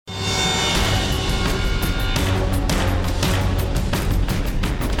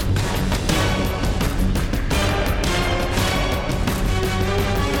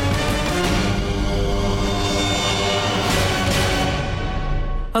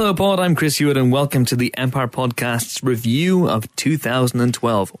Hello, Pod. I'm Chris Hewitt, and welcome to the Empire Podcast's review of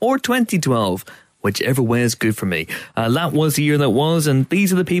 2012 or 2012. Whichever way is good for me. That was the year that was, and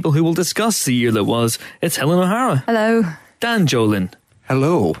these are the people who will discuss the year that was. It's Helen O'Hara. Hello. Dan Jolin.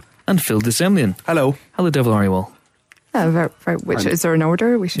 Hello. And Phil DeSemlian. Hello. How the devil are you all? Is there an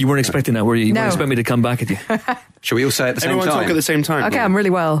order? You weren't expecting that, were you? You No. weren't expecting me to come back at you. Shall we all say it at the same Everyone time? talk at the same time. Okay, I'm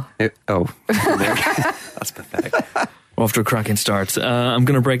really well. That's pathetic. We're off to a cracking start. I'm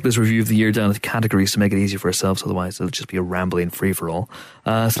going to break this review of the year down into categories to make it easier for ourselves, otherwise it'll just be a rambling free-for-all.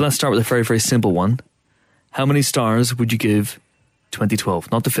 So let's start with a very, very simple one. How many stars would you give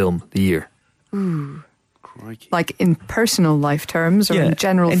 2012? Not the film, the year. Ooh. Crikey. Like in personal life terms or in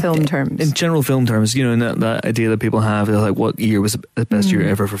general film terms? In general film terms, you know, that idea that people have, like, what year was the best year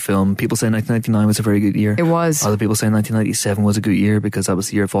ever for film? People say 1999 was a very good year. It was. Other people say 1997 was a good year because that was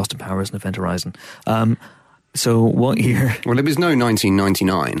the year of Austin Powers and Event Horizon. So what year? Well, it was no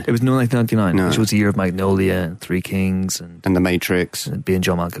 1999. It was no 1999, No. which was the year of Magnolia and Three Kings and The Matrix. being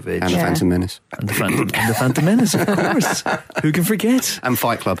John Malkovich. And The Phantom Menace. And the Phantom Menace, of course. Who can forget? And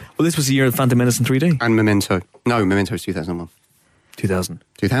Fight Club. Well, this was the year of Phantom Menace in 3D. And Memento. No, Memento is 2001. 2000.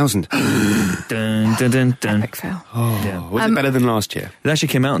 2000. Dun, dun, dun, dun. Epic fail. Yeah. Was it better than last year? It actually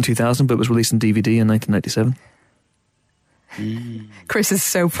came out in 2000, but was released in DVD in 1997. Chris is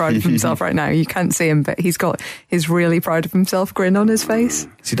so proud of himself right now. You can't see him, but he's got his really proud of himself grin on his face.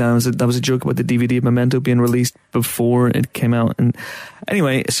 See, that was a joke about the DVD of Memento being released before it came out. And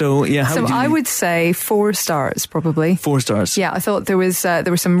anyway, so yeah. I would say 4 stars, probably. 4 stars. Yeah, I thought there were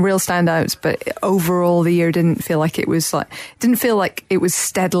some real standouts, but overall the year didn't feel like it was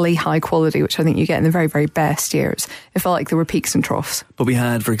steadily high quality, which I think you get in the very, very best years. It felt like there were peaks and troughs. But we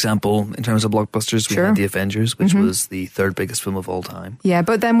had, for example, in terms of blockbusters, we had The Avengers, which was the 3rd biggest film of all time. Yeah,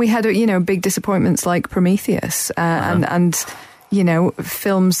 but then we had big disappointments like Prometheus and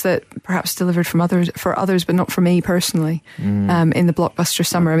films that perhaps delivered for others, but not for me personally. In the blockbuster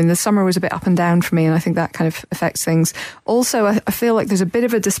summer, I mean, the summer was a bit up and down for me, and I think that kind of affects things. Also, I feel like there's a bit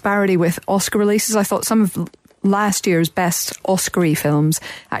of a disparity with Oscar releases. I thought some of last year's best Oscar-y films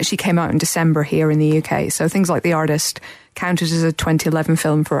actually came out in December here in the UK. So things like The Artist counted as a 2011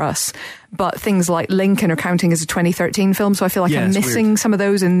 film for us, but things like Lincoln are counting as a 2013 film. So I feel like I'm missing weird. Some of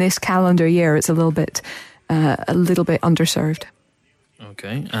those in this calendar year. It's a little bit underserved.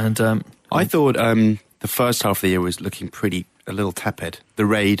 Okay, and I thought the first half of the year was looking a little tepid. The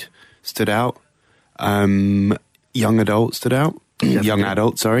Raid stood out. Young Adult stood out. Young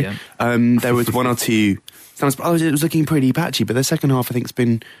Adult, sorry. Yeah. There was one or two. It was looking pretty patchy, but the second half I think has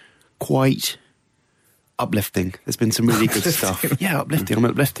been quite uplifting. There's been some really good stuff. Yeah, uplifting. I'm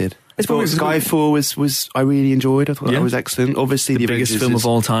uplifted. Skyfall was I really enjoyed. I thought that was excellent. Obviously, the biggest film of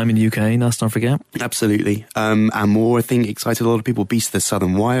all time in the UK. Let's not forget. Absolutely. And more, I think, excited a lot of people. Beast of the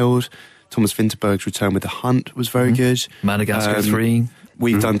Southern Wild. Thomas Vinterberg's return with The Hunt was very good. Madagascar 3.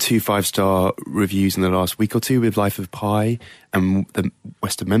 We've done 2 5-star reviews in the last week or two with Life of Pi and the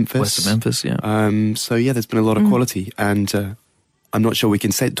West of Memphis. Yeah. So yeah, there's been a lot of quality, and I'm not sure we can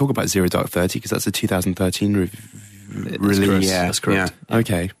talk about Zero Dark 30 because that's a 2013 release. Yeah, that's correct. Yeah.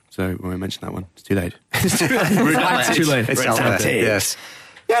 Okay, so when I mention that one, it's too late. It's too late. It's yes.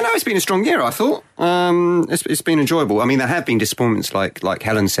 Yeah, no, it's been a strong year, I thought. It's been enjoyable. I mean, there have been disappointments, like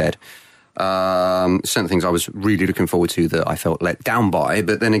Helen said. Certain things I was really looking forward to that I felt let down by,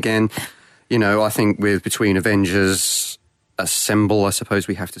 but then again, I think between Avengers Assemble, I suppose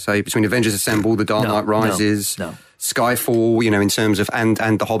we have to say, between Avengers Assemble, The Dark Knight Rises, Skyfall, in terms of, and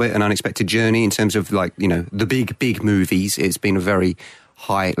The Hobbit, An Unexpected Journey, in terms of the big movies, it's been a very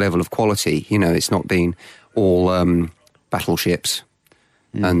high level of quality. It's not been all battleships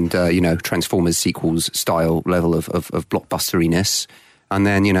and Transformers sequels style level of blockbusteriness. And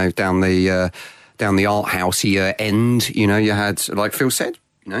then, down the art housey end, you had, like Phil said,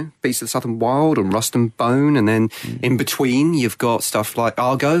 Beast of the Southern Wild and Rust and Bone. And then in between, you've got stuff like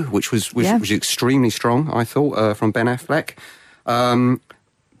Argo, which was extremely strong, I thought, from Ben Affleck. The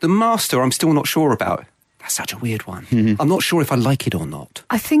Master, I'm still not sure about. That's such a weird one. I'm not sure if I like it or not.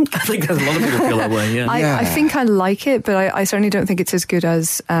 I think there's a lot of people feel that way. Yeah, I think I like it, but I certainly don't think it's as good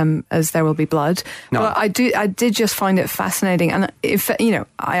as There Will Be Blood. No. But I did just find it fascinating, and if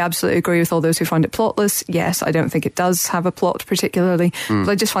I absolutely agree with all those who find it plotless. Yes, I don't think it does have a plot particularly, but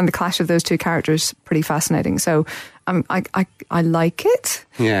I just find the clash of those two characters pretty fascinating. So I like it.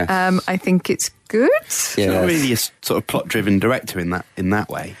 Yeah. I think it's good. It's not really a sort of plot-driven director in that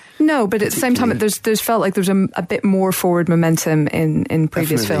way. No, but at the same time, there's felt like there's a bit more forward momentum in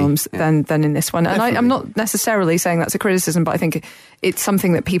previous films than in this one. And I'm not necessarily saying that's a criticism, but I think it's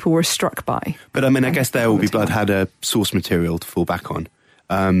something that people were struck by. But I mean, I guess There Will Be Blood had a source material to fall back on.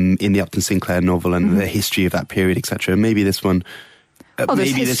 in the Upton Sinclair novel and the history of that period, etc. Maybe this one.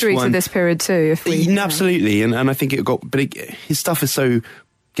 There's history to this period too. Absolutely, and I think his stuff is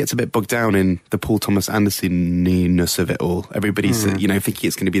gets a bit bogged down in the Paul Thomas Anderson-ness of it all. Everybody's thinking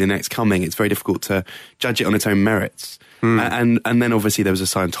it's going to be the next coming. It's very difficult to judge it on its own merits. And then obviously there was a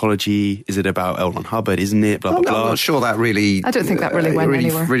Scientology. Is it about L. Ron Hubbard? Isn't it? Blah blah blah. I'm not sure that really. I don't think that really went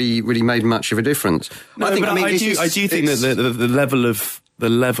anywhere. Really made much of a difference. No, I do think that the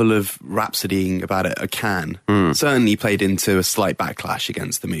level of rhapsodying about it certainly played into a slight backlash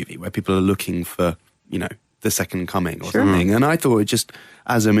against the movie, where people are looking for the second coming or something. And I thought it just,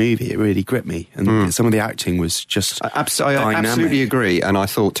 as a movie, it really gripped me. And some of the acting was just I absolutely agree. And I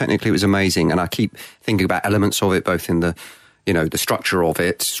thought technically it was amazing. And I keep thinking about elements of it, both in the the structure of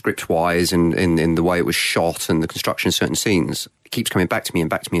it, script-wise, and in the way it was shot and the construction of certain scenes. It keeps coming back to me and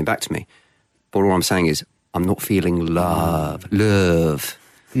back to me and back to me. But all I'm saying is, I'm not feeling love. Love.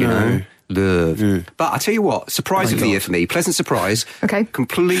 But I tell you what, surprise of the year for me, pleasant surprise. Okay.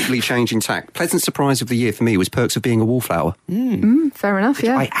 Completely changing tack. Pleasant surprise of the year for me was Perks of Being a Wallflower. Fair enough,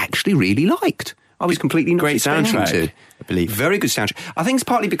 yeah. I actually really liked. I was completely not great soundtrack, I believe. Very good soundtrack. I think it's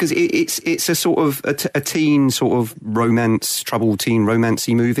partly because it's a sort of a teen sort of romance, troubled teen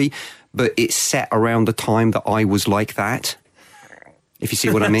romancy movie, but it's set around the time that I was like that. If you see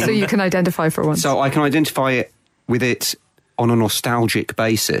what I mean. So you can identify for once. So I can identify it with it on a nostalgic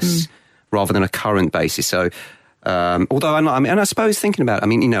basis rather than a current basis. So, although I'm not, and I suppose thinking about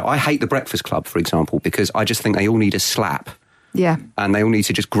it, I hate The Breakfast Club, for example, because I just think they all need a slap. Yeah. And they all need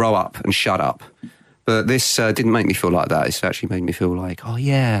to just grow up and shut up. But this didn't make me feel like that. It's actually made me feel like, oh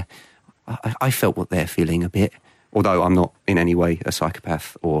yeah, I felt what they're feeling a bit. Although I'm not in any way a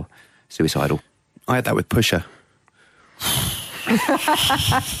psychopath or suicidal. I had that with Pusher.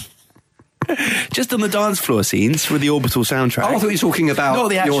 Just on the dance floor scenes with the Orbital soundtrack. Oh, I thought you were talking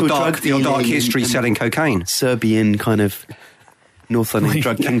about your dark history selling cocaine. Serbian kind of North London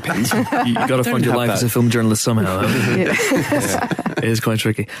drug kingpins. You got to fund your life as a film journalist somehow. It is quite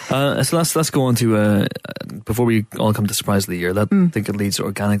tricky. So let's go on to before we all come to surprise of the year. I think it leads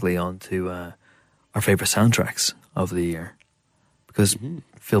organically on to our favourite soundtracks of the year, because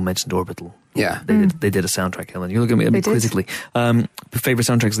Phil mentioned Orbital. Yeah, they did a soundtrack. Helen, you look at me a bit quizzically. Favourite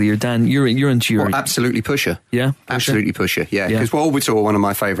soundtracks of the year, Dan. You're into your absolutely Pusher. Yeah, absolutely Pusher. Yeah, because Orbital are one of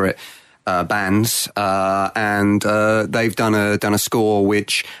my favourite bands, and they've done a score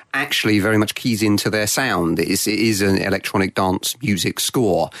which actually very much keys into their sound. It is an electronic dance music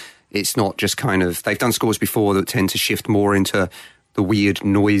score. It's not just kind of. They've done scores before that tend to shift more into the weird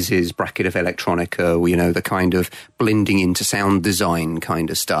noises bracket of electronica, the kind of blending into sound design kind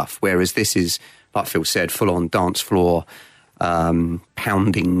of stuff. Whereas this is, like Phil said, full on dance floor,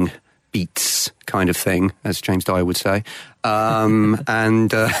 pounding beats kind of thing, as James Dyer would say. And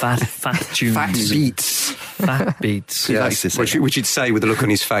fat tunes. Fat beats. Fat beats. Yes, which he'd say with a look on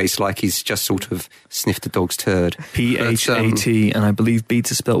his face like he's just sort of sniffed a dog's turd. PHAT, and I believe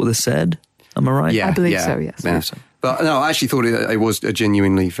beats is spelled with a Z. Am I right? Yeah, I believe so, yes. Yeah. But no, I actually thought it was a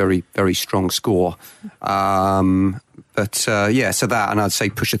genuinely very, very strong score. So that, and I'd say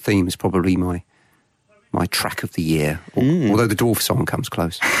Pusher Theme is probably my track of the year. Although the Dwarf song comes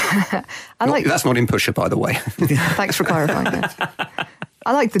close. That's not in Pusher, by the way. Thanks for clarifying that.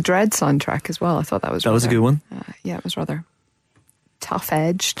 I like the Dread soundtrack as well. I thought that was a good one. It was rather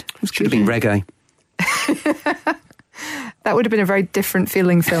tough-edged. It should have been reggae. That would have been a very different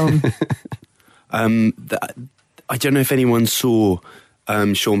feeling film. I don't know if anyone saw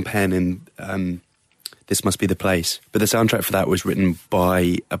Sean Penn in This Must Be the Place, but the soundtrack for that was written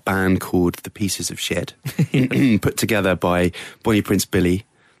by a band called The Pieces of Shit, put together by Bonnie Prince Billy,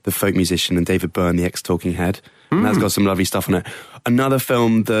 the folk musician, and David Byrne, the ex-Talking Head. And that's got some lovely stuff on it. Another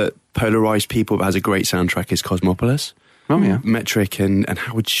film that polarised people but has a great soundtrack is Cosmopolis. Oh, yeah. Metric and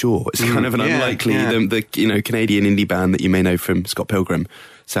Howard Shore. It's kind of an unlikely, the Canadian indie band that you may know from Scott Pilgrim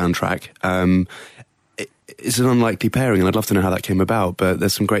soundtrack. It's an unlikely pairing, and I'd love to know how that came about, but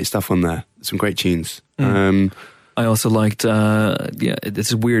there's some great stuff on there, some great tunes. I also liked,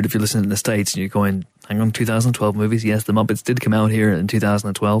 it's weird if you're listening in the States and you're going, hang on, 2012 movies. Yes, The Muppets did come out here in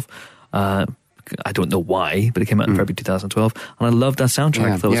 2012. I don't know why, but it came out in February 2012, and I loved that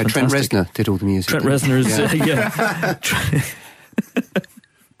soundtrack. That was Trent fantastic. Reznor did all the music. Trent Reznor's,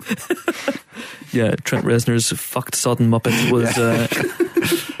 Trent Reznor's "Fucked Sodden Muppets" was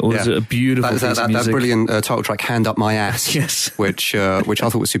a beautiful piece of music. That brilliant title track, "Hand Up My Ass," yes, which I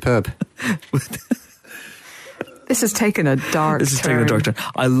thought was superb. This has taken a dark turn.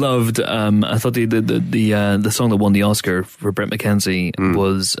 I loved, I thought the song that won the Oscar for Brett McKenzie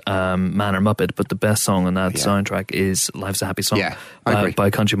was Man or Muppet, but the best song on that soundtrack is Life's a Happy Song by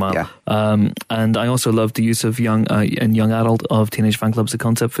Country Mile. Yeah. And I also loved the use of young adult of Teenage Fan Clubs, the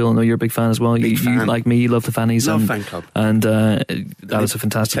concept. Phil, I know you're a big fan as well. You like me, you love the fannies. Love Fan Club. And that was a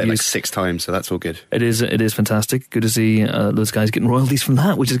fantastic use. Like 6 times, so that's all good. It is fantastic. Good to see those guys getting royalties from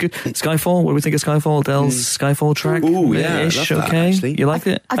that, which is good. Skyfall, what do we think of Skyfall? Dell's Skyfall track? Ooh, yeah, love that, okay. actually. You liked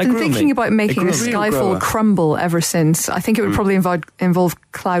it? I've been thinking about making a Skyfall crumble ever since. I think it would probably involve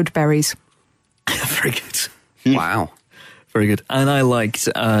cloudberries. Very good. Wow. Very good. And I liked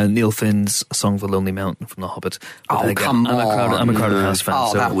Neil Finn's Song for Lonely Mountain from The Hobbit. But come on. I'm a Crowded House fan.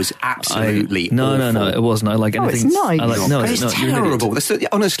 Oh, so that was absolutely awful. No, it wasn't. I like anything. It's nice. It's terrible.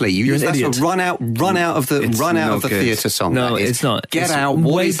 Honestly, You're an idiot. Run out of the theatre song. No, it's not. Get it's out.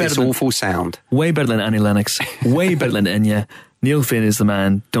 What is this awful sound? Way better than Annie Lennox. Way better than Enya. Neil Finn is the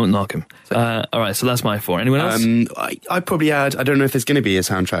man. Don't knock him. All right, so that's my 4. Anyone else? I probably add, I don't know if there's going to be a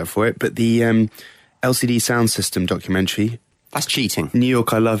soundtrack for it, but the LCD Sound System documentary. That's cheating. New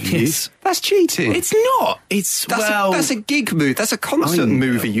York, I Love You. Yes. That's cheating. It's not. That's a gig movie. That's a concert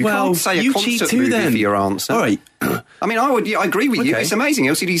movie. You can't say a concert movie for your answer. All right. I mean, I agree with you. It's amazing.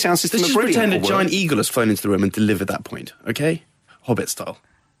 LCD Sound System Let's are just brilliant. pretend a giant eagle has flown into the room and delivered that point, okay? Hobbit style.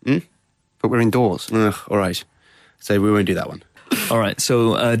 But we're indoors. All right. So we won't do that one. All right,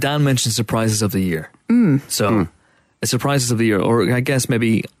 so Dan mentioned surprises of the year. Surprises of the year, or I guess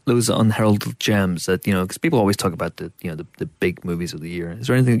maybe those unheralded gems that, because people always talk about the big movies of the year. Is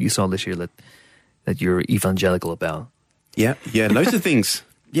there anything that you saw this year that you're evangelical about? Yeah, loads of things.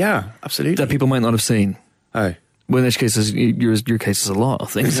 Yeah, absolutely. That people might not have seen. Oh. Well, in which case, your case is a lot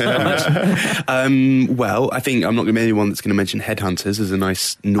of things. Well, I think I'm not going to be the only one that's going to mention Headhunters as a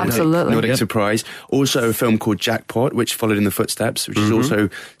nice Nordic surprise. Also, a film called Jackpot, which followed in the footsteps, which is also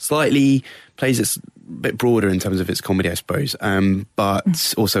slightly plays it a bit broader in terms of its comedy, I suppose,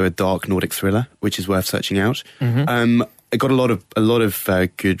 but also a dark Nordic thriller, which is worth searching out. It got a lot of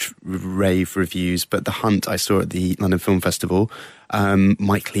good rave reviews, but The Hunt I saw at the London Film Festival.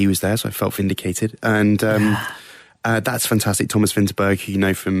 Mike Leigh was there, so I felt vindicated, and that's fantastic. Thomas Vinterberg, who you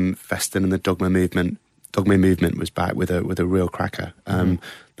know from Festen and the Dogma Movement, was back with a real cracker.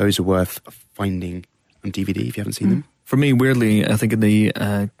 Those are worth finding on DVD if you haven't seen them. For me, weirdly, I think in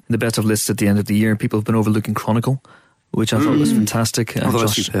the best of lists at the end of the year, people have been overlooking Chronicle, which I thought was fantastic.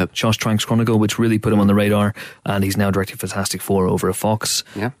 Josh Trank's Chronicle, which really put him on the radar, and he's now directing Fantastic Four over at Fox.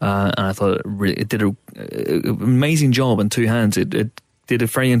 Yeah. And I thought it did an amazing job in 2 hands. It did a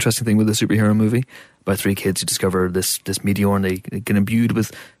very interesting thing with a superhero movie about 3 kids who discover this meteor, and they get imbued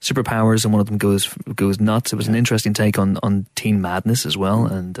with superpowers, and one of them goes nuts. It was an interesting take on teen madness as well,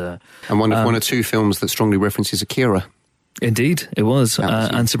 and one of 2 films that strongly references Akira. Indeed, it was,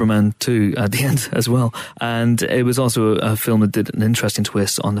 and Superman 2 at the end as well. And it was also a film that did an interesting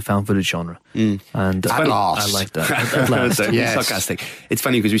twist on the found footage genre. And at last. I liked that. At last. Yes. Sarcastic. It's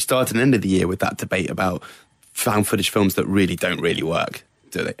funny because we started the end of the year with that debate about found footage films that really don't really work,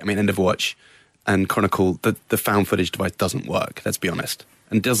 do they? I mean, End of Watch and Chronicle, the found footage device doesn't work, let's be honest.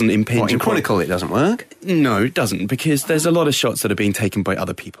 And doesn't impinge. In Chronicle, it doesn't work? No, it doesn't, because there's a lot of shots that are being taken by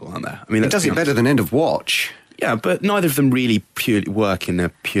other people, aren't there? I mean, it does it better than End of Watch. Yeah, but neither of them really purely work in a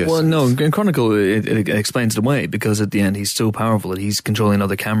pure sense. No, in Chronicle it explains it away, because at the end he's so powerful that he's controlling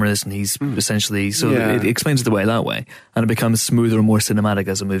other cameras, and he's essentially... it explains it away that way, and it becomes smoother and more cinematic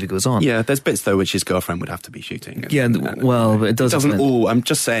as the movie goes on. Yeah, there's bits, though, which his girlfriend would have to be shooting. But it doesn't all... I'm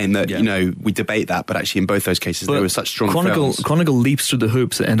just saying that, we debate that, but actually in both those cases there were such strong films. Chronicle leaps through the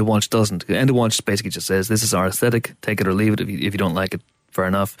hoops that End of Watch doesn't. End of Watch basically just says, this is our aesthetic, take it or leave it. If you don't like it, fair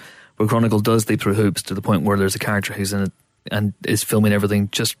enough. But Chronicle does leap through hoops to the point where there's a character who's in it and is filming everything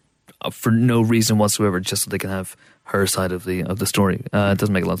just for no reason whatsoever, just so they can have her side of the story. It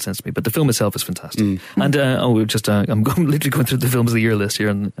doesn't make a lot of sense to me, but the film itself is fantastic. And I'm literally going through the films of the year list here,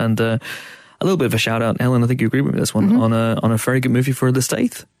 and a little bit of a shout out, Helen. I think you agree with me this one on a very good movie for the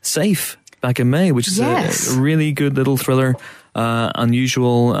state, Safe, back in May, which is a really good little thriller.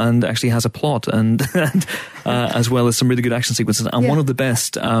 Unusual, and actually has a plot, and as well as some really good action sequences, and one of the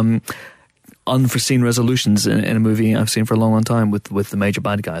best unforeseen resolutions in a movie I've seen for a long, long time with the major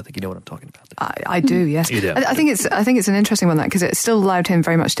bad guy. I think you know what I'm talking about. I do, yes. You do. I think it's an interesting one, that, because it still allowed him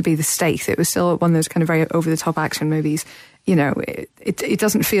very much to be the state. It was still one of those kind of very over the top action movies. It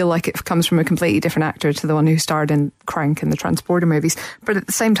doesn't feel like it comes from a completely different actor to the one who starred in Crank and the Transporter movies, but at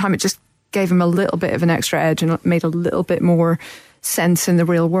the same time it just gave him a little bit of an extra edge and made a little bit more sense in the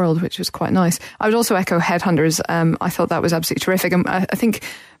real world, which was quite nice. I would also echo Headhunters. I thought that was absolutely terrific. And I think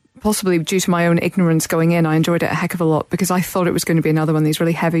possibly due to my own ignorance going in, I enjoyed it a heck of a lot because I thought it was going to be another one of these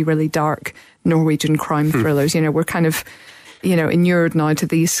really heavy, really dark Norwegian crime thrillers. You know, we're kind of, you know, inured now to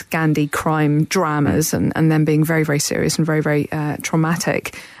these Scandi crime dramas and them being very, very serious and very, very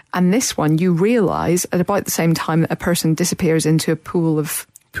traumatic. And this one, you realise at about the same time that a person disappears into a pool of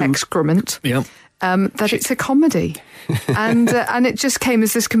excrement. Yep. That it's a comedy. And it just came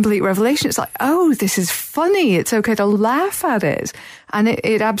as this complete revelation. It's like, oh, this is funny. It's okay to laugh at it. And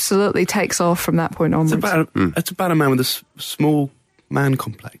it absolutely takes off from that point onwards. It's about a man with a small man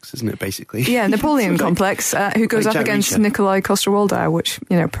complex, isn't it, basically? Yeah, Napoleon complex, who goes up against Nikolai Coster-Waldau, which,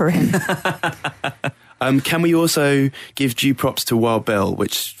 you know, per him. Can we also give due props to Wild Bill,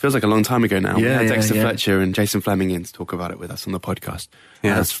 which feels like a long time ago now? We had Dexter Fletcher and Jason Fleming in to talk about it with us on the podcast.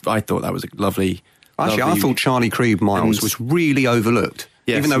 Yeah. I thought that was a lovely... Actually, I thought Charlie Creve-Miles was really overlooked,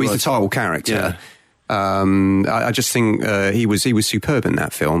 even though he's the title character. Yeah. I just think he was superb in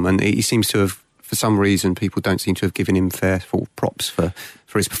that film, and he seems to have, for some reason, people don't seem to have given him full props for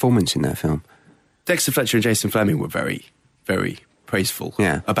his performance in that film. Dexter Fletcher and Jason Fleming were very, very praiseful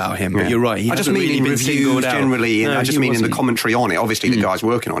about him, but Yeah. you're right. I just mean really in been reviews singled out. generally, and No, I just he mean in the wasn't. commentary on it. Obviously, the guys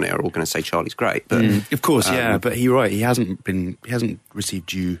working on it are all going to say Charlie's great, but Of course, but you're right. He hasn't received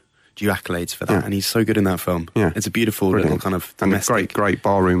due accolades for that, and he's so good in that film. Yeah. It's a beautiful Brilliant. little kind of and a domestic, great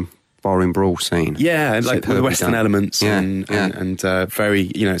barroom brawl scene. yeah, like with Superbly Western done. elements Yeah, and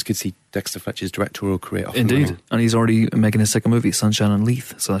very, you know, it's good to see Dexter Fletcher's directorial career off and Indeed. running. And he's already making his second movie, Sunshine on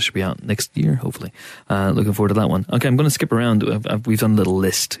Leith, so that should be out next year, hopefully. Looking forward to that one. Okay, I'm going to skip around. We've done a little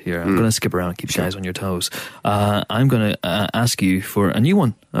list here. I'm going to skip around and keep you guys on your toes. I'm going to ask you for a new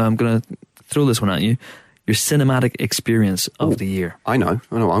one. I'm going to throw this one at you. Your cinematic experience of the year. I know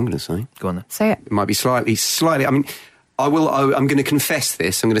what I'm going to say. Go on then. Say it. It might be slightly. I mean, I'm going to confess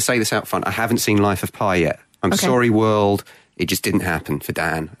this. I'm going to say this out front. I haven't seen Life of Pi yet. I'm sorry, world. It just didn't happen for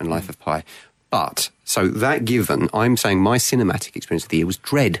Dan and Life of Pi. But, so that given, I'm saying my cinematic experience of the year was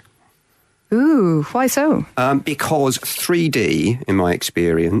Dread. Ooh, why so? Because 3D, in my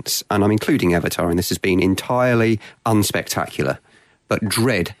experience, and I'm including Avatar, and this has been entirely unspectacular, but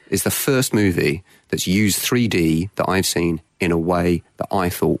Dread is the first movie that's used 3D that I've seen in a way that I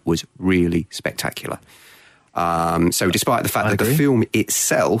thought was really spectacular. So despite the fact that the film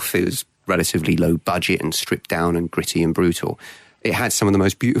itself is relatively low budget and stripped down and gritty and brutal, it had some of the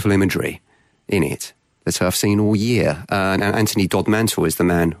most beautiful imagery in it that I've seen all year. And Anthony Dodmantle is the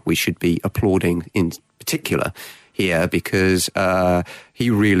man we should be applauding in particular here, because he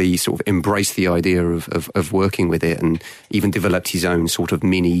really sort of embraced the idea of working with it, and even developed his own sort of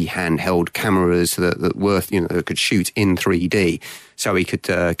mini handheld cameras that could shoot in 3D, so he could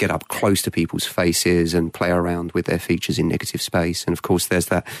get up close to people's faces and play around with their features in negative space. And of course, there's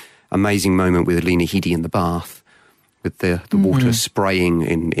that amazing moment with Lena Headey in the bath, with the water spraying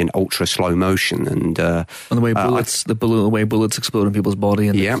in ultra slow motion, and the way bullets explode in people's body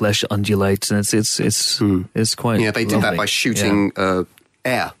and the flesh undulates, and it's quite. Yeah, they did lovely. that by shooting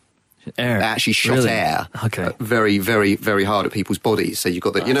air. They actually shot air very, very, very hard at people's bodies. So you've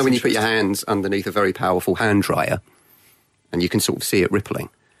got that. You know when you put your hands underneath a very powerful hand dryer, and you can sort of see it rippling.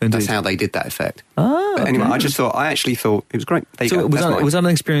 Indeed. That's how they did that effect. But anyway, I actually thought it was great. Was that an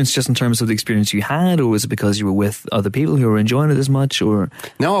experience just in terms of the experience you had, or was it because you were with other people who were enjoying it as much? Or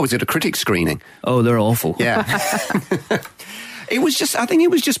no, I was at a critic screening. Oh, they're awful. Yeah. I think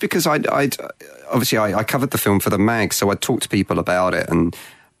it was just because I'd obviously I covered the film for the mag, so I'd talked to people about it, and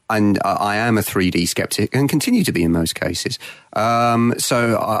I am a 3D skeptic and continue to be in most cases.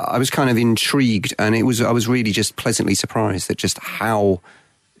 So I was kind of intrigued, and I was really just pleasantly surprised at just how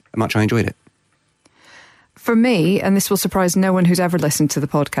much I enjoyed it. For me, and this will surprise no one who's ever listened to the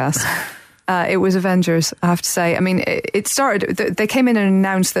podcast, it was Avengers, I have to say. I mean, it started, they came in and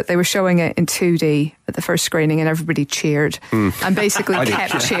announced that they were showing it in 2D at the first screening, and everybody cheered and basically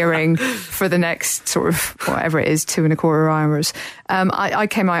kept cheering for the next sort of, whatever it is, 2.25 hours. I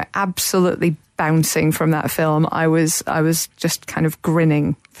came out absolutely bouncing from that film. I was just kind of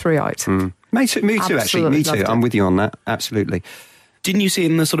grinning throughout. Me too, actually. Me too. I'm with you on that. Absolutely. Didn't you see it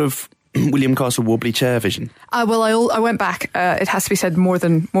in the sort of William Castle wobbly chair vision? Well, I went back. It has to be said more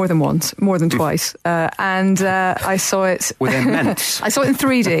than once, more than twice, and I saw it. With immense. I saw it in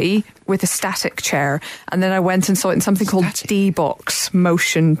 3D with a static chair, and then I went and saw it in something called D-Box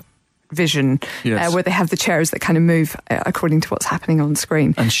Motion Vision, where they have the chairs that kind of move according to what's happening on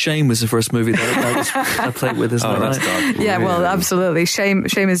screen. And Shame was the first movie that I played with, isn't it? That's dark. Yeah, well, absolutely. Shame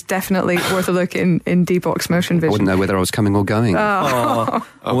is definitely worth a look in D-Box Motion Vision. I wouldn't know whether I was coming or going.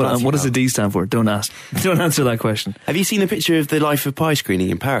 What does the D stand for? Don't answer that question. Have you seen a picture of the Life of Pi screening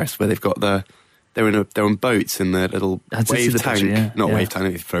in Paris, where they've got the they're on boats in the little wave tank. Wave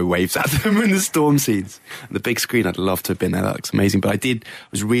tank, they throw waves at them in the storm scenes. And the big screen, I'd love to have been there. That looks amazing. But I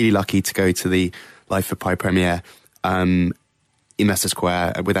was really lucky to go to the Life of Pi premiere in Leicester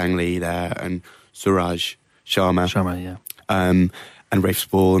Square with Ang Lee there and Suraj Sharma, and Rafe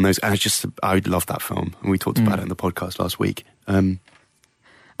Spall and those. And I love that film, and we talked about it in the podcast last week.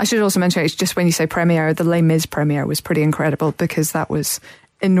 I should also mention, it's just when you say premiere, the Les Mis premiere was pretty incredible because that was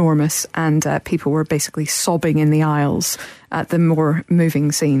enormous, and people were basically sobbing in the aisles at the more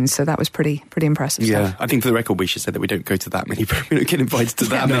moving scenes. So that was pretty impressive stuff. I think for the record we should say that we don't go to that many. We don't get invited to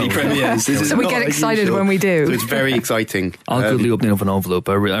that many premieres. So we get excited when we do. So it's very exciting. I'll quickly open up an envelope.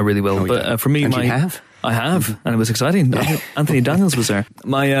 I really will. But for me, you have? I have, and it was exciting. Anthony Daniels was there.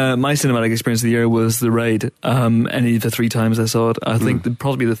 My cinematic experience of the year was The Raid. Any of the 3 times I saw it. I think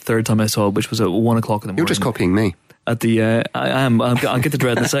probably the 3rd time I saw it, which was at 1:00 in the morning. You're just copying me. At the I am. I'll get to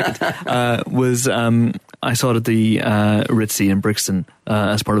Dread in a second. I saw it at the Ritzy in Brixton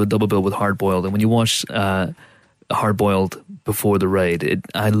as part of a double bill with Hard Boiled. And when you watch Hard Boiled before The Raid,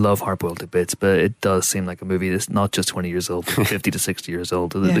 I love Hard Boiled to bits, but it does seem like a movie that's not just 20 years old, but 50 to 60 years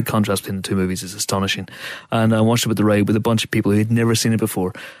old. The contrast between the 2 movies is astonishing. And I watched it with The Raid with a bunch of people who had never seen it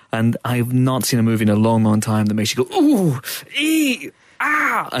before. And I've not seen a movie in a long, long time that makes you go, ooh, ee,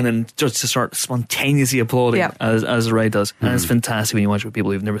 ah, and then just to start spontaneously applauding as The Raid does. And it's fantastic when you watch it with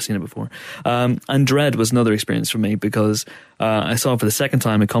people who've never seen it before. And Dread was another experience for me because I saw it for the 2nd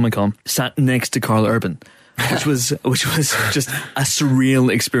time at Comic-Con, sat next to Carl Urban, which was just a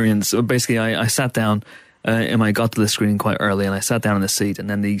surreal experience. So basically, I sat down and I got to the screening quite early, and I sat down in a seat, and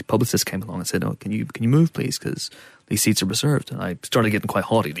then the publicist came along and said, "Oh, can you move, please, because these seats are reserved." And I started getting quite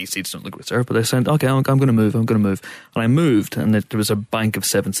haughty. These seats don't look reserved, but I said, "Okay, I'm going to move. And I moved, and there was a bank of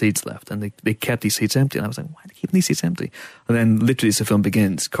 7 seats left, and they kept these seats empty. And I was like, "Why are they keeping these seats empty?" And then, literally, as the film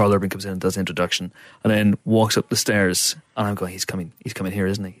begins, Carl Urban comes in and does the introduction, and then walks up the stairs. And I'm going, he's coming here,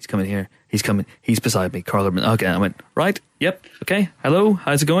 isn't he? He's coming here. He's beside me, Carl Urban. Okay, I went, right, yep, okay, hello,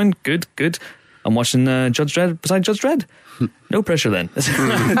 how's it going? Good. I'm watching Judge Dredd beside Judge Dredd. No pressure then.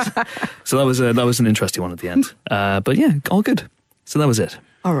 So that was an interesting one at the end. But yeah, all good. So that was it.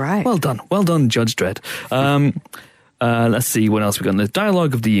 All right. Well done, Judge Dredd. Let's see what else we got in the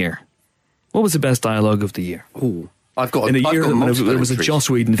dialogue of the year. What was the best dialogue of the year? Ooh. I've got in a year there was a Joss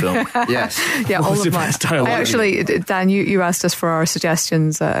Whedon film. Yes. Yeah, all of mine. Actually, Dan, you asked us for our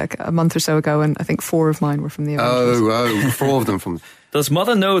suggestions a month or so ago, and I think 4 of mine were from the Avengers. 4 of them from. Does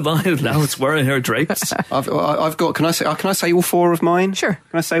Mother know now it's wearing her drapes? I've got. Can I say all 4 of mine? Sure.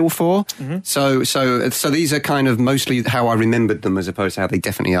 Can I say all 4? Mm-hmm. So these are kind of mostly how I remembered them as opposed to how they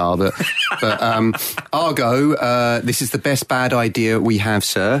definitely are. But Argo. This is the best bad idea we have,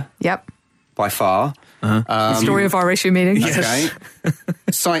 sir. Yep. By far. Uh-huh. The story of our issue meeting. Okay.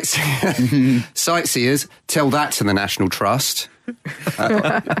 Sightseers, tell that to the National Trust,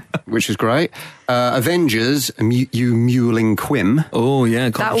 which is great. Avengers, you mewling Quim. Oh, yeah.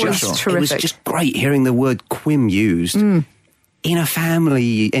 That was terrific. It was just great hearing the word Quim used in a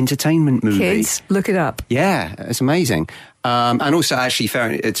family entertainment movie. Kids, look it up. Yeah, it's amazing. And also, actually,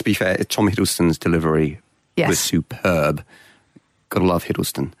 to be fair, Tom Hiddleston's delivery was superb. Gotta love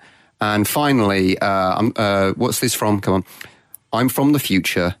Hiddleston. And finally, what's this from? Come on. I'm from the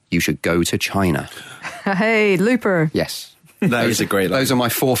future. You should go to China. Hey, Looper. Yes. That is a great line. Those are my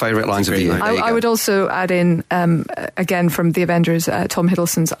 4 favourite lines of the year. I would also add in, again, from the Avengers, Tom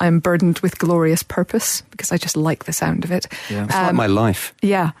Hiddleston's I'm burdened with glorious purpose, because I just like the sound of it. Yeah. It's like my life.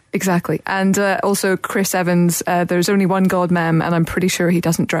 Yeah, exactly. And also Chris Evans, there's only one God, ma'am, and I'm pretty sure he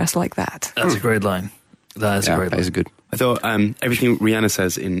doesn't dress like that. That's a great line. That is good. I thought everything Rihanna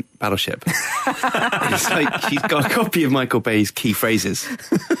says in Battleship, it's like she's got a copy of Michael Bay's key phrases,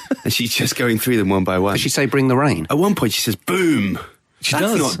 and she's just going through them one by one. Does she say "bring the rain"? At one point, she says "boom." That's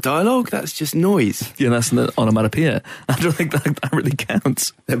does. Not dialogue. That's just noise. Yeah, that's an onomatopoeia. I don't think that really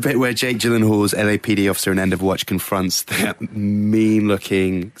counts. The bit where Jake Gyllenhaal's LAPD officer in End of Watch confronts that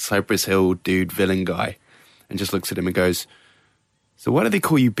mean-looking Cypress Hill dude villain guy, and just looks at him and goes, "So why do they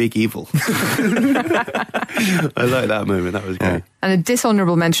call you Big Evil?" I like that moment. That was great. And a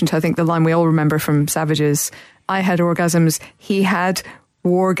dishonourable mention to, I think, the line we all remember from Savages, I had orgasms, he had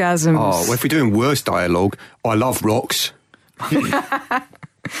wargasms. Oh, well, if we're doing worse dialogue, I love rocks. It's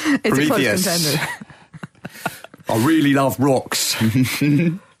Prometheus. A close contender. I really love rocks.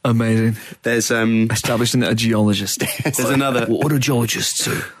 Amazing. There's establishing a geologist. There's another. What do geologists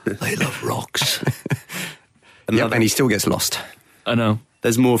do? They love rocks. Yep, and he still gets lost. I know.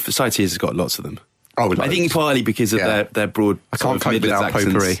 There's more. Sightseers has got lots of them. Oh, I think partly because of their broad. I can't cope without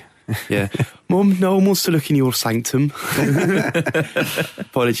potpourri. Yeah. Mum, no one wants to look in your sanctum.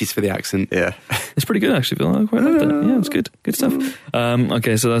 Apologies for the accent. Yeah. It's pretty good, actually, Phil. I quite liked it. Yeah, it's good. Good stuff.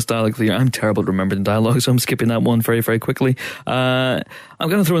 Okay, so that's dialogue of the year. I'm terrible at remembering dialogue, so I'm skipping that one very, very quickly. I'm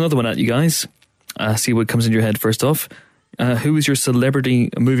going to throw another one at you guys. See what comes into your head first off. Who is your celebrity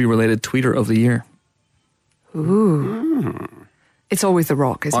movie-related tweeter of the year? Ooh. It's always The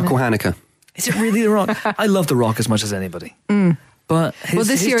Rock, isn't Michael it? Haneke. Is it really The Rock? I love The Rock as much as anybody. But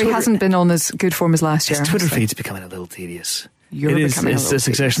this year he hasn't been on as good form as last year. His Twitter feed's becoming a little tedious. It's a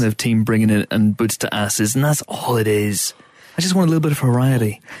succession of team bringing it and boots to asses, and that's all it is. I just want a little bit of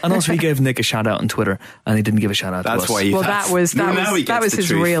variety. And also, he gave Nick a shout out on Twitter, and he didn't give a shout out to us. That's why. That was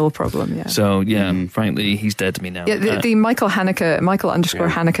his real problem. Yeah. So frankly, he's dead to me now. Yeah, the Michael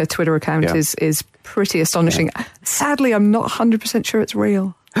Haneke Twitter account is pretty astonishing. Yeah. Sadly, I'm not 100% sure it's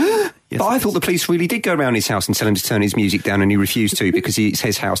real. But I thought the police really did go around his house and tell him to turn his music down, and he refused to because it's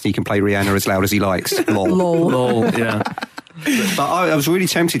his house and he can play Rihanna as loud as he likes. Lol, yeah. But I was really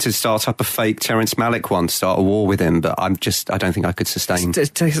tempted to start up a fake Terrence Malick one, to start a war with him, but I don't think I could sustain.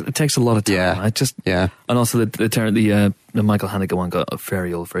 It takes a lot of time. Yeah. And also the Michael Haneke one got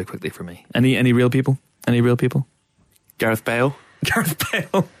very old very quickly for me. Any real people? Gareth Bale. Gareth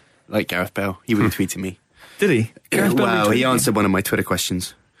Bale. Like Gareth Bale. He retweeted me. Did he? He answered one of my Twitter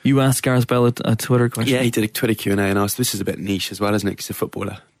questions. You asked Gareth Bale a Twitter question? Yeah, he did a Twitter Q&A and asked, this is a bit niche as well, isn't it? Because he's a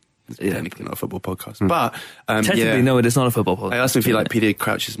footballer. It's technically not a football podcast. But, technically, no, it is not a football podcast. I asked him if he liked Peter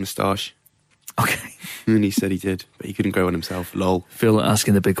Crouch's moustache. Okay. And he said he did, but he couldn't grow one himself. Lol. Phil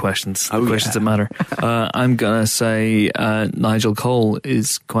asking the big questions. Questions that matter. I'm going to say Nigel Cole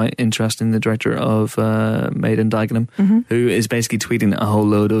is quite interesting, the director of Made in Dagenham, who is basically tweeting a whole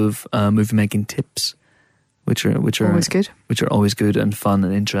load of movie-making tips. Which are always good. Which are always good and fun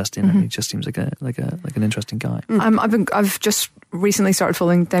and interesting. And he just seems like an interesting guy. I've just recently started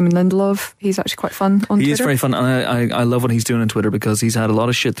following Damon Lindelof. He's actually quite fun on Twitter. He is very fun, and I love what he's doing on Twitter because he's had a lot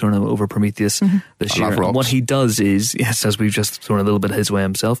of shit thrown over Prometheus this year. And what he does is, yes, as we've just thrown a little bit his way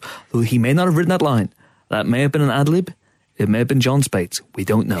himself, though he may not have written that line. That may have been an ad lib. It may have been John Spates. We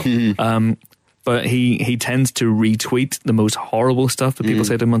don't know. But he tends to retweet the most horrible stuff that people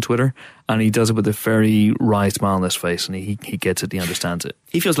say to him on Twitter, and he does it with a very wry smile on his face, and he gets it, he understands it.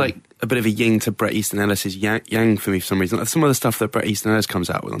 He feels like a bit of a yin to Bret Easton Ellis's yang for me for some reason. Some of the stuff that Bret Easton Ellis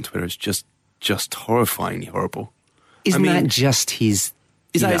comes out with on Twitter is just horrifyingly horrible. Isn't that just his...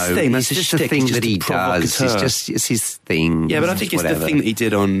 Is that his thing? That's just the thing that he does. It's his thing. Yeah, but I think it's the thing that he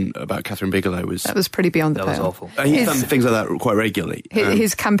did about Catherine Bigelow that was pretty beyond the pale. That was awful. He's done things like that quite regularly.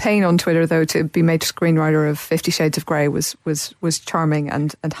 His campaign on Twitter, though, to be made screenwriter of 50 Shades of Grey was charming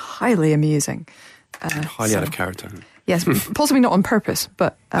and highly amusing. Highly out of character. Yes, possibly not on purpose,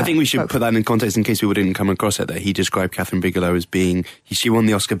 but... I think we should put that in context in case people didn't come across it, that he described Catherine Bigelow as being... She won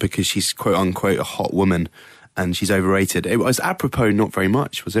the Oscar because she's quote-unquote a hot woman, and she's overrated. It was apropos not very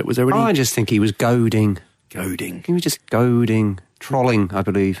much, was it? Was there really... I just think he was goading. Goading. He was just goading. Trolling, I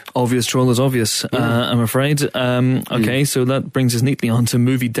believe. Obvious troll is obvious, I'm afraid. Okay, so that brings us neatly on to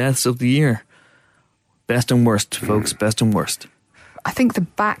movie deaths of the year. Best and worst, folks. Best and worst. I think the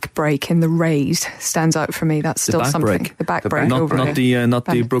back break in The Raid stands out for me. That's still something. The back break. Not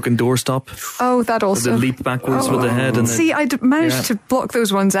the broken doorstop. Oh, that also. Or the leap backwards with the head. And see, I managed to block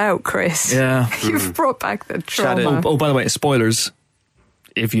those ones out, Chris. Yeah. You've brought back the trauma. Oh, by the way, spoilers.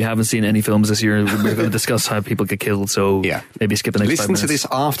 If you haven't seen any films this year, we're going to discuss how people get killed, so maybe skip the next 5 minutes. Listen to this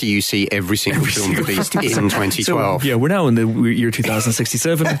after you see every single film released in 2012. So, we're now in the year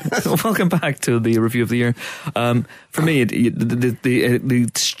 2067. Welcome back to the review of the year. For me, the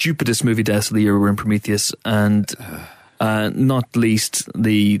stupidest movie deaths of the year were in Prometheus, and not least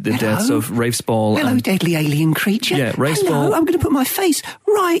the deaths of Rafe Spall. Hello, deadly alien creature. Yeah, Rafe Spall. I'm going to put my face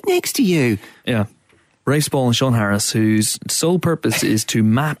right next to you. Yeah. Rafe Spall and Sean Harris, whose sole purpose is to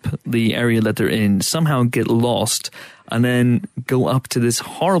map the area that they're in, somehow get lost, and then go up to this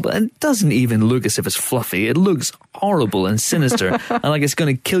horrible... And it doesn't even look as if it's fluffy. It looks horrible and sinister, and like it's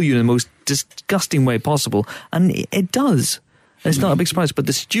going to kill you in the most disgusting way possible. And it does. It's not a big surprise, but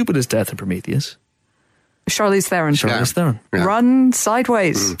the stupidest death in Prometheus... Charlize Theron. Yeah. Run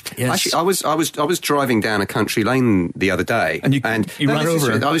sideways. Yes. Actually, I was driving down a country lane the other day, and you ran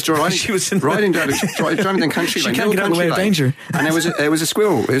over her. I was driving. She was driving down country lane. She can't get out of the way of danger. And there was a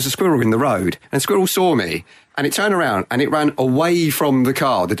squirrel. There was a squirrel in the road, and the squirrel saw me, and it turned around and it ran away from the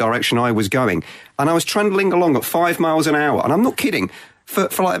car, the direction I was going, and I was trundling along at 5 miles an hour, and I'm not kidding, for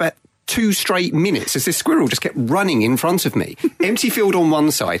like about 2 straight minutes as this squirrel just kept running in front of me. Empty field on one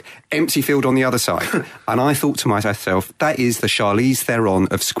side, empty field on the other side. And I thought to myself, that is the Charlize Theron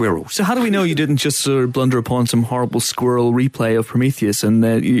of squirrels. So how do we know you didn't just sort of blunder upon some horrible squirrel replay of Prometheus and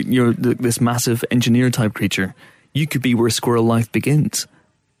you're this massive engineer-type creature? You could be where squirrel life begins.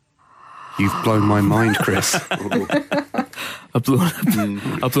 You've blown my mind, Chris. I've blown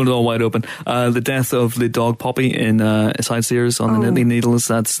it all wide open. The death of the dog Poppy in Sightseers on the knitting needles,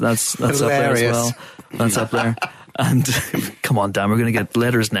 that's up there as well. That's up there. And come on, Dan, we're going to get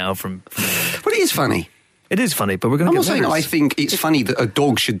letters now from... But it is funny. It is funny, but we're going to get letters. I'm not saying I think it's funny that a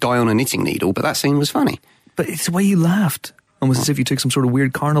dog should die on a knitting needle, but that scene was funny. But it's the way you laughed. Almost as if you took some sort of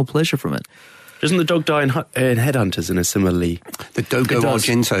weird carnal pleasure from it. Doesn't the dog die in Headhunters in a similarly... The Dogo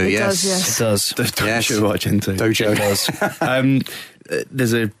Argento, yes. Yes. It does. The Dogo Argento. Dojo. Does.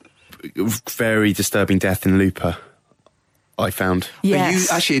 There's a very disturbing death in Looper, I found.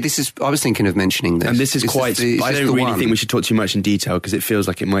 Yes. I was thinking of mentioning this. And this is quite... I don't really think we should talk too much in detail because it feels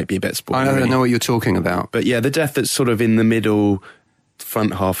like it might be a bit spoilery. I don't know what you're talking about. But yeah, the death that's sort of in the middle...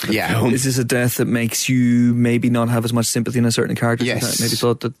 front half of the film. Is this a death that makes you maybe not have as much sympathy in a certain character? Yes. Maybe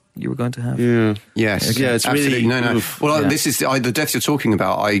thought that you were going to have? Yeah. Yes. Okay. Yeah, it's absolutely. really... No. Well, this is the death you're talking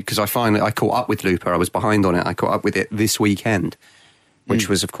about, because I finally caught up with Looper. I was behind on it. I caught up with it this weekend, which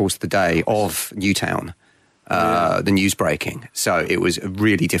was, of course, the day of Newtown, the news breaking. So it was a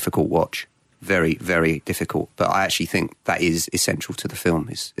really difficult watch. Very, very difficult. But I actually think that is essential to the film.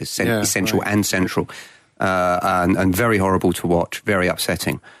 Is essential right. And central. And very horrible to watch, very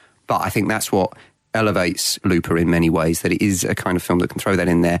upsetting. But I think that's what elevates Looper in many ways, that it is a kind of film that can throw that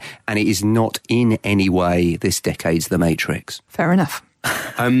in there, and it is not in any way this decade's The Matrix. Fair enough.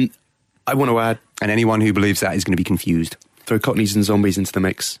 I want to add... And anyone who believes that is going to be confused. Throw Cockneys and Zombies into the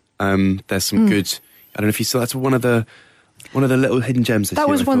mix. There's some good... I don't know if you saw, that's one of the little hidden gems this year. That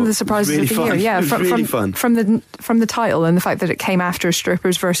was one of the surprises really of the fun. year. Yeah, it was really fun. From the title and the fact that it came after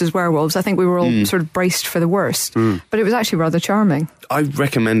Strippers versus Werewolves, I think we were all sort of braced for the worst. But it was actually rather charming. I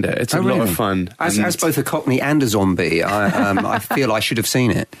recommend it. It's a lot of fun. As both a Cockney and a zombie, I feel I should have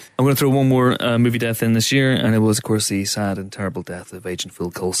seen it. I'm going to throw one more movie death in this year, and it was, of course, the sad and terrible death of Agent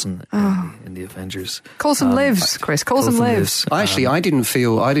Phil Coulson in the Avengers. Coulson lives, Chris. Coulson lives. I didn't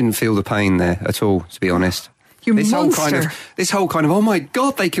feel the pain there at all, to be honest. This monster. Whole kind of, oh my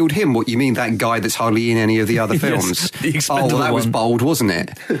God, they killed him. What, you mean that guy that's hardly in any of the other films? Yes, that was bold, wasn't it?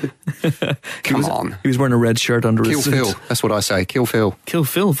 Come on. He was wearing a red shirt under his suit. Kill Phil, that's what I say. Kill Phil. Kill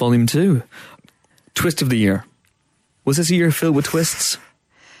Phil, Volume 2. Twist of the year. Was this a year filled with twists?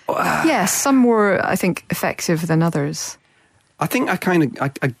 Yes, some were, I think, effective than others. I think I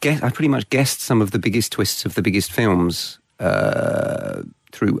pretty much guessed some of the biggest twists of the biggest films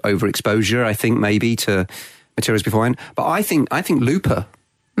through overexposure, I think, maybe, to materials beforehand. But I think Looper,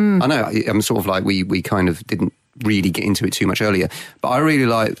 I know I'm sort of like we kind of didn't really get into it too much earlier, but I really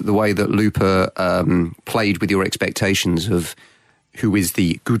like the way that Looper played with your expectations of who is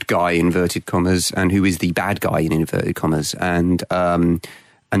the good guy, inverted commas, and who is the bad guy, in inverted commas, and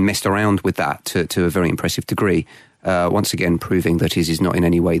messed around with that to a very impressive degree, once again proving that his is not in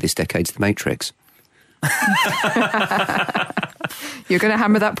any way this decade's The Matrix. You're going to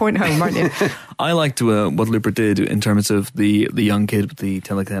hammer that point home, aren't you? I liked what Looper did in terms of the young kid with the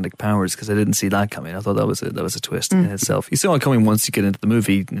telekinetic powers, because I didn't see that coming. I thought that was a twist in itself. You saw it coming once you get into the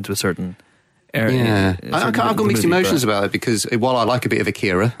movie, into a certain area. Yeah, I've got mixed emotions about it, because while I like a bit of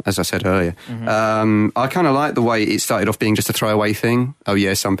Akira, as I said earlier, I kind of like the way it started off being just a throwaway thing. Oh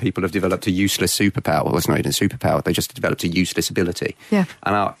yeah, some people have developed a useless superpower. Well, it's not even a superpower, they just developed a useless ability. Yeah.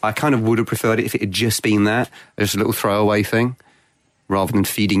 And I kind of would have preferred it if it had just been that, just a little throwaway thing, rather than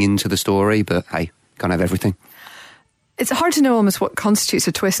feeding into the story, but hey, can't have everything. It's hard to know almost what constitutes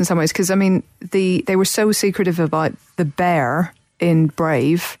a twist in some ways, because, I mean, they were so secretive about the bear in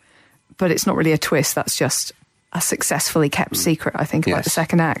Brave, but it's not really a twist, that's just a successfully kept secret, I think, about the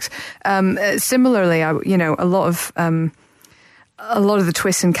second act. Similarly, a lot of the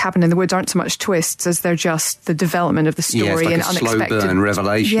twists in Cabin in the Woods aren't so much twists as they're just the development of the story it's like and a unexpected slow burn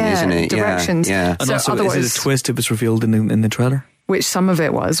revelation, isn't it? Directions. Yeah. And so also, is it a twist if it's revealed in the trailer? Which some of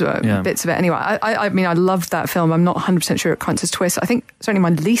it was, bits of it. Anyway, I mean, I loved that film. I'm not 100% sure it counts as twist. I think certainly my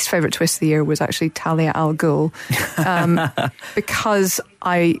least favourite twist of the year was actually Talia al Ghul, because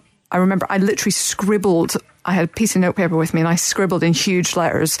I remember I literally scribbled. I had a piece of notepaper with me and I scribbled in huge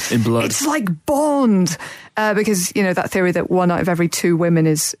letters, in blood, "It's like Bond," because that theory that 1 out of every 2 women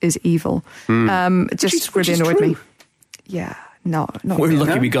is evil. Just really annoyed me. Yeah. Not We're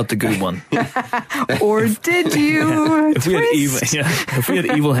lucky we got the good one. Or did you? If we had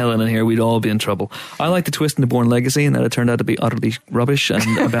evil Helen in here, we'd all be in trouble. I like the twist in The Bourne Legacy, and that it turned out to be utterly rubbish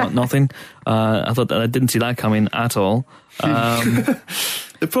and about nothing. I thought that I didn't see that coming at all.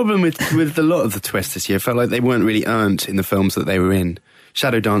 The problem with a lot of the twists this year, felt like they weren't really earned in the films that they were in.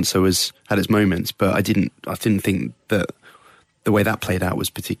 Shadow Dancer had its moments, but I didn't think that the way that played out was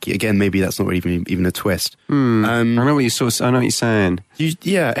particular. Again, maybe that's not even a twist. I know what you're saying.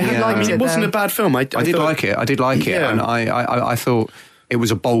 It wasn't a bad film. I did like it. I did like it, and I thought it was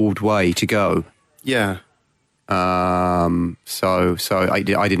a bold way to go. Yeah. So I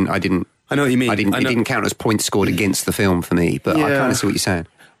didn't. I know what you mean. It didn't count as points scored against the film for me, but I kind of see what you're saying.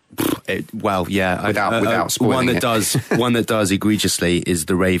 Without spoiling one that does egregiously is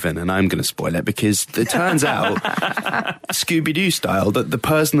The Raven, and I'm going to spoil it because it turns out, Scooby-Doo style, that the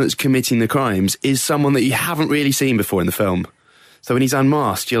person that's committing the crimes is someone that you haven't really seen before in the film. So when he's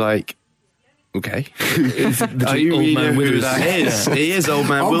unmasked, you're like, okay, are you really know who that is? He is Old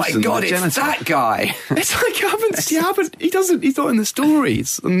Man Wilson. Oh my God, it's that guy. It's like he's not in the story.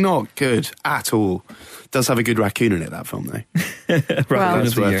 It's not good at all. Does have a good raccoon in it, that film, though. Well,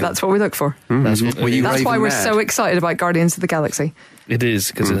 that's what we look for. Mm-hmm. That's why we're so excited about Guardians of the Galaxy. It is,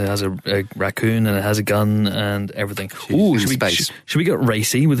 because it has a raccoon and it has a gun and everything. Should we get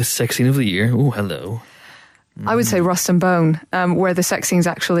racy with the sex scene of the year? Oh, hello. I would say Rust and Bone, where the sex scenes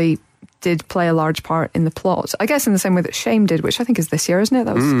actually did play a large part in the plot. I guess in the same way that Shame did, which I think is this year, isn't it?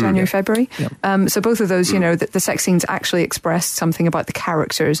 That was January, February. Yeah. So both of those, the sex scenes actually expressed something about the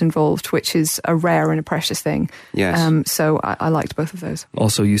characters involved, which is a rare and a precious thing. Yes. So I liked both of those.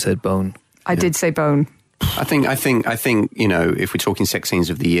 Also, you said Bone. I did say Bone. I think if we're talking sex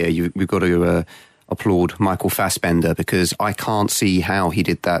scenes of the year, we've got to applaud Michael Fassbender, because I can't see how he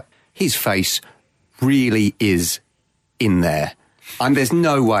did that. His face really is in there. And there's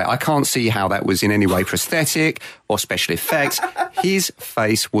no way, I can't see how that was in any way prosthetic or special effects. His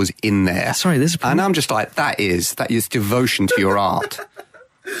face was in there. Sorry, and I'm just like, that is devotion to your art.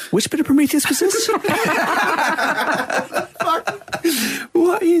 Which bit of Prometheus was this?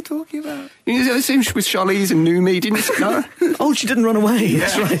 What are you talking about? You know, it seems with Charlize and Noomi, didn't you? No? Oh, she didn't run away. Yeah.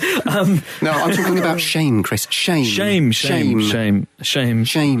 That's right. No, I'm talking about Shame, Chris. Shame.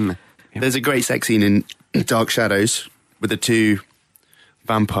 There's a great sex scene in Dark Shadows with the two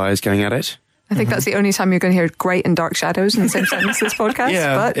vampires going at it. I think that's the only time you're going to hear great and Dark Shadows in the same sentence this podcast.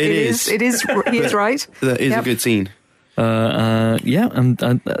 Yeah, but he is right. That is a good scene. And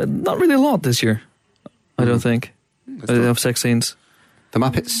not really a lot this year, I don't think. Of sex scenes. The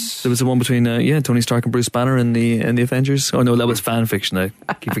Muppets. There was the one between Tony Stark and Bruce Banner in the Avengers. Oh no, that was fan fiction. I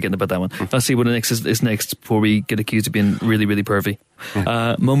keep forgetting about that one. Let's see what is next before we get accused of being really, really pervy.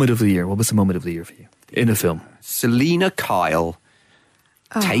 Moment of the year. What was the moment of the year for you in a film? Selena Kyle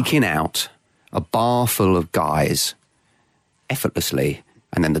taking out a bar full of guys effortlessly,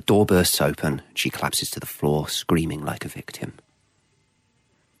 and then the door bursts open and she collapses to the floor screaming like a victim.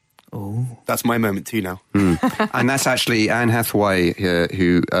 Oh, that's my moment too now. And that's actually Anne Hathaway,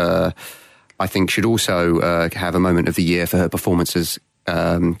 who I think should also have a moment of the year for her performance as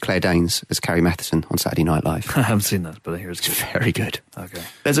Claire Danes as Carrie Matheson on Saturday Night Live. I haven't seen that, but I hear it's good. Very good. Okay.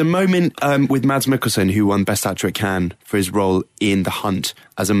 There's a moment with Mads Mikkelsen, who won Best Actor at Cannes for his role in The Hunt,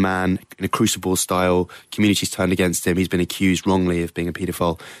 as a man in a Crucible style. Community's turned against him. He's been accused wrongly of being a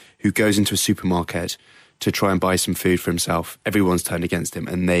paedophile, who goes into a supermarket to try and buy some food for himself. Everyone's turned against him,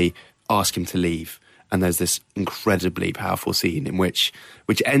 and they ask him to leave. And there's this incredibly powerful scene in which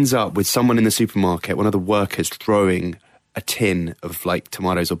ends up with someone in the supermarket, one of the workers, throwing a tin of like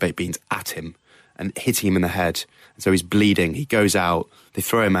tomatoes or baked beans at him and hitting him in the head. And so he's bleeding. He goes out, they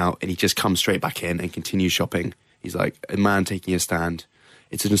throw him out, and he just comes straight back in and continues shopping. He's like a man taking a stand.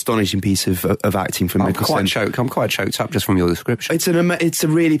 It's an astonishing piece of acting from Mikkelsen. I'm quite choked up just from your description. It's a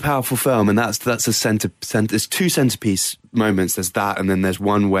really powerful film, and that's a there's two centerpiece moments. There's that, and then there's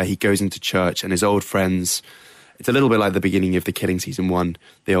one where he goes into church and his old friends. It's a little bit like the beginning of The Killing season 1.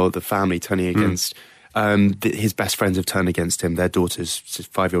 The family turning against his best friends have turned against him. Their daughter's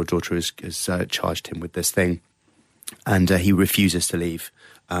 5-year-old daughter has charged him with this thing, and he refuses to leave.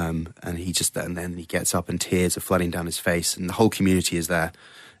 And then he gets up and tears are flooding down his face, and the whole community is there.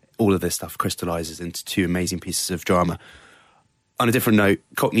 All of this stuff crystallizes into two amazing pieces of drama. On a different note,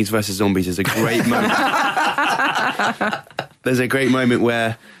 Cockneys versus Zombies is a great moment. There's a great moment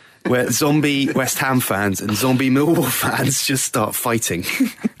where zombie West Ham fans and zombie Millwall fans just start fighting,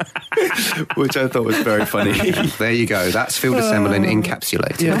 which I thought was very funny. There you go. That's Phil de Semmelin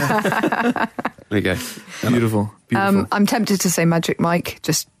encapsulated. Yeah. There you go. Beautiful. I'm tempted to say Magic Mike,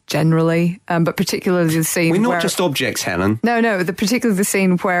 just generally, but particularly the scene We're not where, just objects, Helen. No, particularly the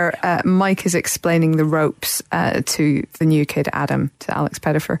scene where Mike is explaining the ropes to the new kid Adam, to Alex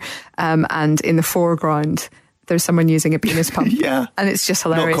Pettifer, and in the foreground there's someone using a penis pump. Yeah. And it's just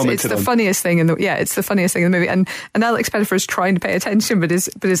hilarious. It's the funniest thing in the movie. And Alex Pettifer is trying to pay attention, but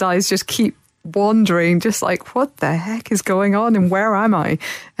his eyes just keep wandering, just like, what the heck is going on and where am I?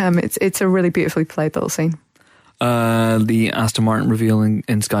 It's a really beautifully played little scene. The Aston Martin reveal in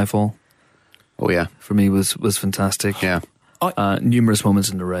Skyfall, Oh yeah, for me was fantastic. yeah. Numerous moments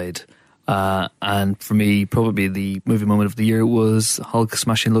in the raid. And for me, probably the movie moment of the year was Hulk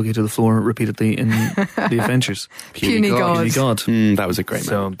smashing Loki to the floor repeatedly in The Adventures. Puny God. Puny God. That was a great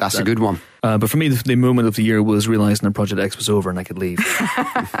moment. That's a good one. But for me, the moment of the year was realising that Project X was over and I could leave.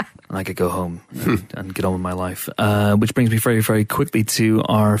 And I could go home and get on with my life. Which brings me very, very quickly to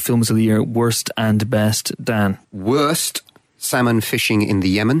our films of the year, worst and best. Dan. Worst, salmon fishing in the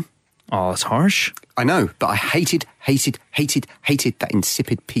Yemen. Oh, it's harsh. I know, but I hated that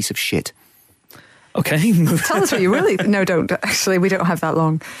insipid piece of shit. Okay. Tell us what you really... No, don't. Actually, we don't have that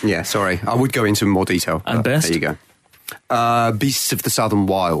long. Yeah, sorry. I would go into more detail. And best? There you go. Beasts of the Southern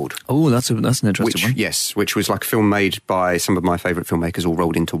Wild. Oh, that's an interesting one. Yes, which was like a film made by some of my favourite filmmakers all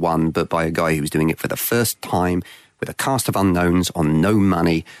rolled into one, but by a guy who was doing it for the first time with a cast of unknowns on no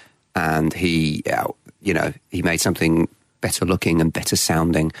money. And he made something better looking and better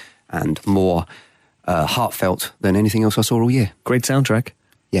sounding and more heartfelt than anything else I saw all year. Great soundtrack.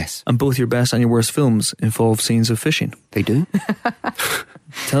 Yes. And both your best and your worst films involve scenes of fishing. They do?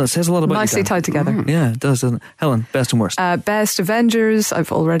 It says a lot about Nicely you, Dan. tied together. Yeah, it does, doesn't it? Helen, best and worst. Best Avengers.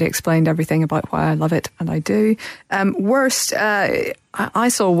 I've already explained everything about why I love it, and I do. Worst, I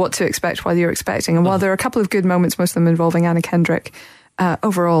saw What to Expect While You're Expecting, and while there are a couple of good moments, most of them involving Anna Kendrick,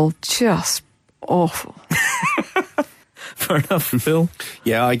 overall, just awful. Fair enough, Phil.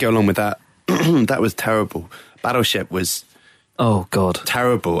 Yeah, I go along with that. That was terrible. Battleship was... Oh, God.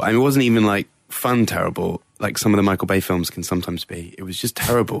 terrible. I mean, it wasn't even like fun terrible, like some of the Michael Bay films can sometimes be. It was just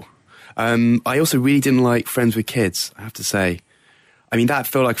terrible. I also really didn't like Friends with Kids, I have to say. I mean, that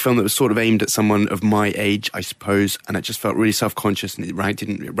felt like a film that was sort of aimed at someone of my age, I suppose, and it just felt really self-conscious, and it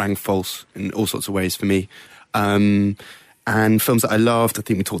rang false in all sorts of ways for me. And films that I loved, I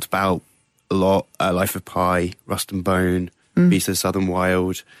think we talked about a lot, Life of Pi, Rust and Bone, Beasts of the Southern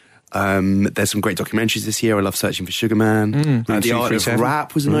Wild. There's some great documentaries this year. I love Searching for Sugar Man. The Art of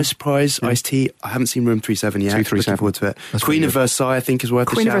Rap was a nice surprise. Ice-T. I haven't seen Room 37 yet. Looking forward to it. That's Queen of Versailles, I think, is worth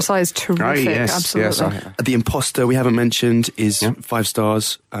a shout. Queen of Versailles is terrific. yes, absolutely. yes, The Imposter, we haven't mentioned, is 5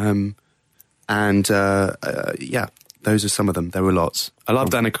 stars. Yeah, those are some of them. There were lots. I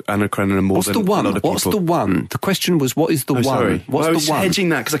loved Anna Karenina more than a lot of people. What's the one? The question was, what is the one? Sorry. What's I was the one? hedging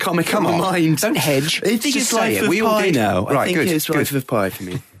that because I can't make up my mind. Don't hedge. I think Just it's say Life it. of We all Pi did. now. I Right, think good, it's good. Life of Pi for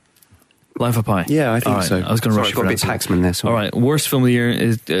me. Life of Pi. Yeah, I think All right, so. I was going to rush Sorry, you got for a bit that. taxman there. Sorry. All right, worst film of the year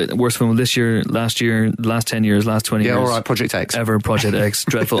is worst film of this year, last year, last 10 years, last 20 Yeah, years. all right, Project X. Ever Project X,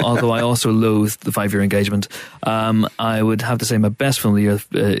 dreadful. Although I also loathe the 5-year engagement. I would have to say my best film of the year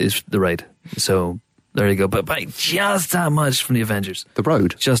is The Raid. So there you go. But by just that much from the Avengers. The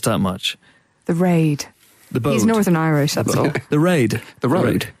Road. Just that much. The Raid. The boat. He's Northern Irish, that's all. The Raid. The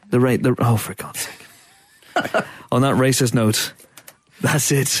Road. The Raid. Oh, for God's sake. On that racist note,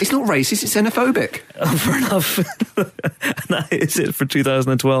 that's it. It's not racist, it's xenophobic. Fair enough. And that is it for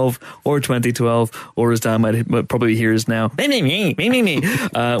 2012 or 2012, or as Dan might probably hear us now.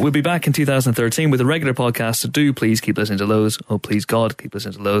 We'll be back in 2013 with a regular podcast, so do please keep listening to Lowe's. Oh, please, God, keep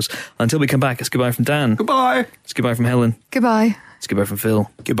listening to Lowe's. Until we come back, it's goodbye from Dan. Goodbye. It's goodbye from Helen. Goodbye. It's goodbye from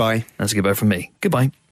Phil. Goodbye. And it's goodbye from me. Goodbye.